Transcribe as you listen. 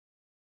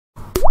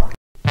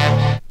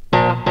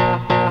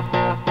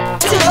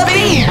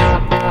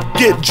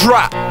get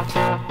dropped.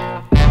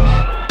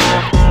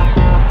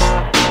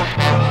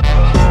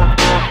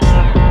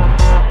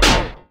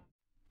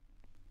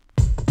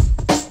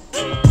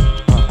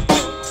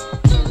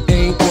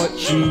 Ain't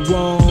what you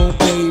want,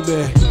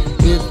 baby.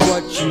 It's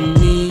what you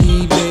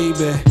need,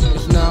 baby.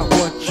 It's not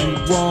what you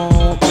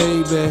want,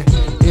 baby.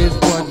 It's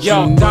what you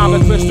Yo, need.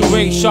 diamond crystal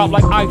ring sharp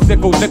like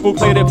icicle, nickel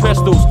plated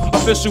pistols.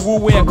 Official woo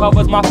wear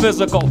covers my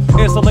physical.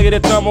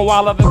 Insulated thermal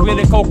while I've been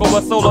cocoa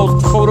with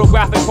solos.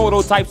 Photographic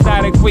prototype,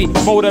 static free,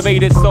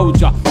 motivated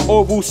soldier.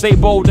 Oval shape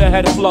boulder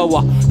head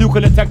flower. You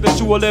can detect that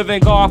you a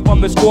living guard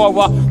from the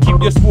scorer.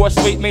 Keep your sport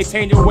straight,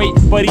 maintain your weight.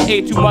 But he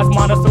ate too much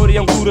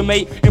monosodium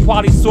glutamate and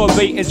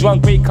polysorbate and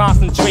drunk great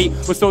concentrate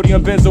with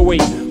sodium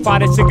benzoate.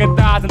 Fried chicken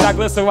thighs and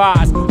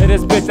triglycerides. And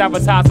this bitch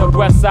advertised her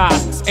breast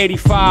size.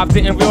 85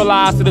 didn't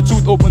realize till the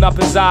truth opened up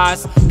his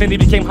eyes. Then he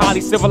became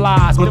highly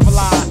civilized. When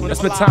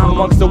spent time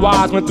amongst the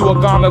wise, went through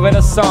a garment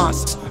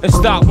renaissance and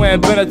stopped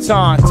wearing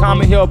Benetton.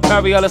 Tommy Hill,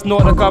 Perry Ellis,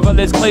 Northern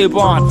Village,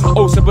 Claiborne,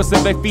 Ocean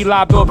Pacific,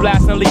 Feli, Bill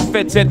Blasting, Lee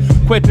fitted.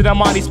 Quitted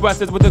Armani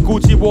Expresses with the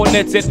Gucci war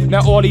knitted.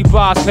 Now all he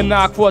buys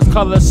cannot cross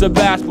colors.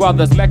 Shabazz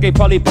Brothers, Mecca,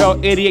 Pully Pill,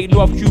 88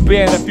 North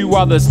Cuban, and a few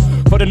others.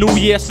 For the new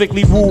year,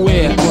 strictly woo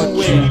wear.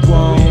 What you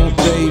want,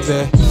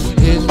 baby,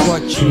 is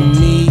what you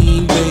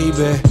need,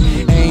 baby.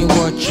 Ain't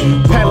what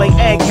you Pele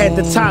Egghead,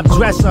 the top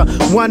dresser.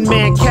 One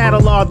man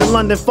catalog, the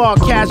London Fog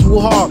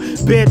casual hard.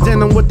 Bare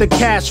denim with the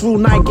cash rule,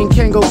 Nike and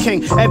Kango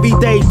King.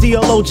 Everyday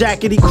DLO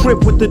jacket, he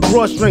crip with the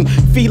drawstring.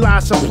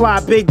 Feline supply,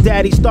 Big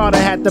Daddy starter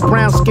hat. The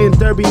brown skin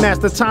derby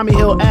master, Tommy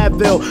Hill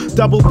Advil.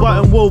 Double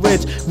button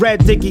Woolridge,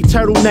 red dicky,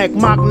 turtleneck,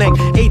 mock neck.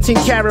 18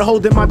 karat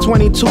holding my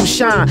 22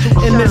 shine.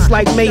 In this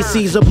like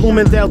Macy's or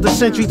Bloomingdale, the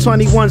Century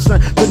 21 son.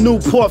 The new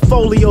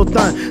portfolio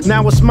done.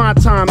 Now it's my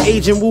time,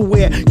 Agent Woo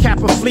wear,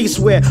 Kappa fleece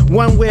wear.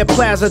 One wear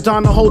Plaza,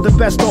 Donna hold the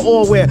best of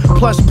all wear.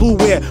 Plus blue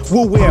wear,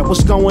 woo wear.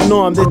 What's going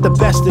on? They're the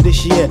best of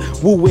this year.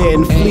 Woo wear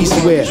and fleece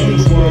wear. What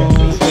you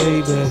want,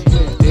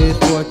 baby, is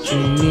what you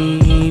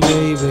need,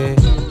 baby.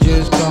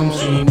 Just come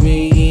see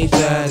me,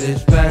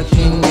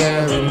 satisfaction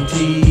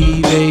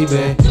guaranteed,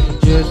 baby.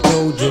 Just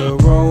hold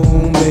your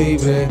own,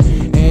 baby,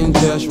 and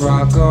just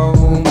rock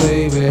on,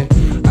 baby.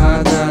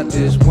 I got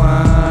this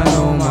wine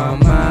on my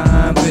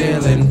mind,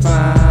 feeling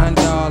fine,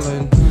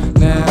 darling.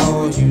 Now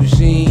all you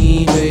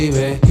see,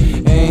 baby,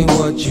 ain't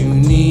what you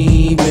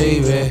need,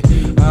 baby.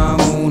 I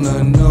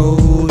wanna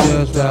know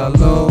just how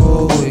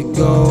low it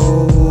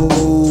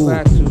goes.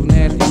 Back to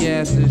nasty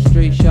asses,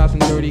 straight shots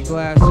and dirty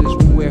glasses.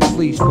 We wear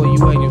fleece for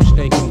you and your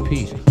steak in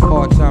peace.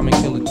 Hard time and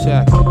killer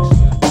tactics.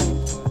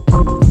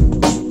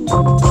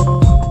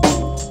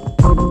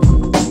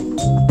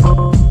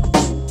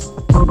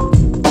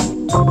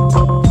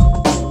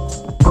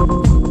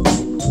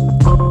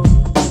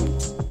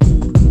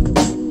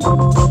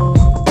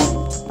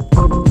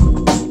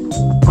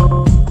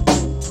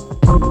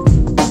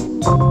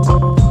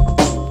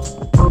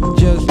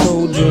 Just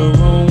hold your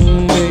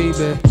own,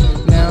 baby.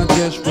 Now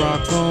just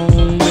rock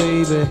on,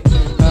 baby.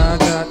 I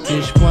got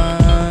this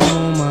wine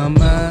on my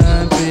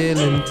mind,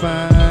 feeling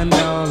fine,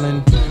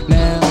 darling.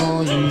 Now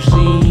all you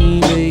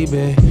see,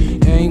 baby,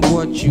 ain't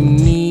what you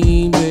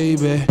need,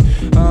 baby.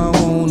 I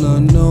wanna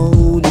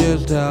know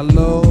just how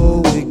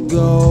low it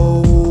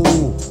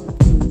goes.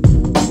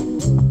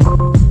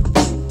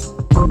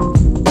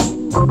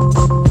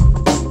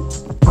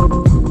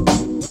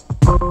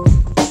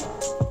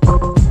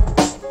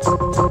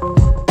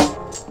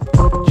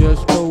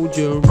 Just hold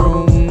your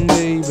own,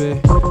 baby.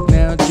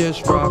 Now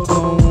just rock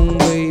on,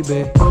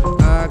 baby.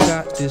 I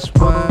got this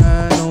wine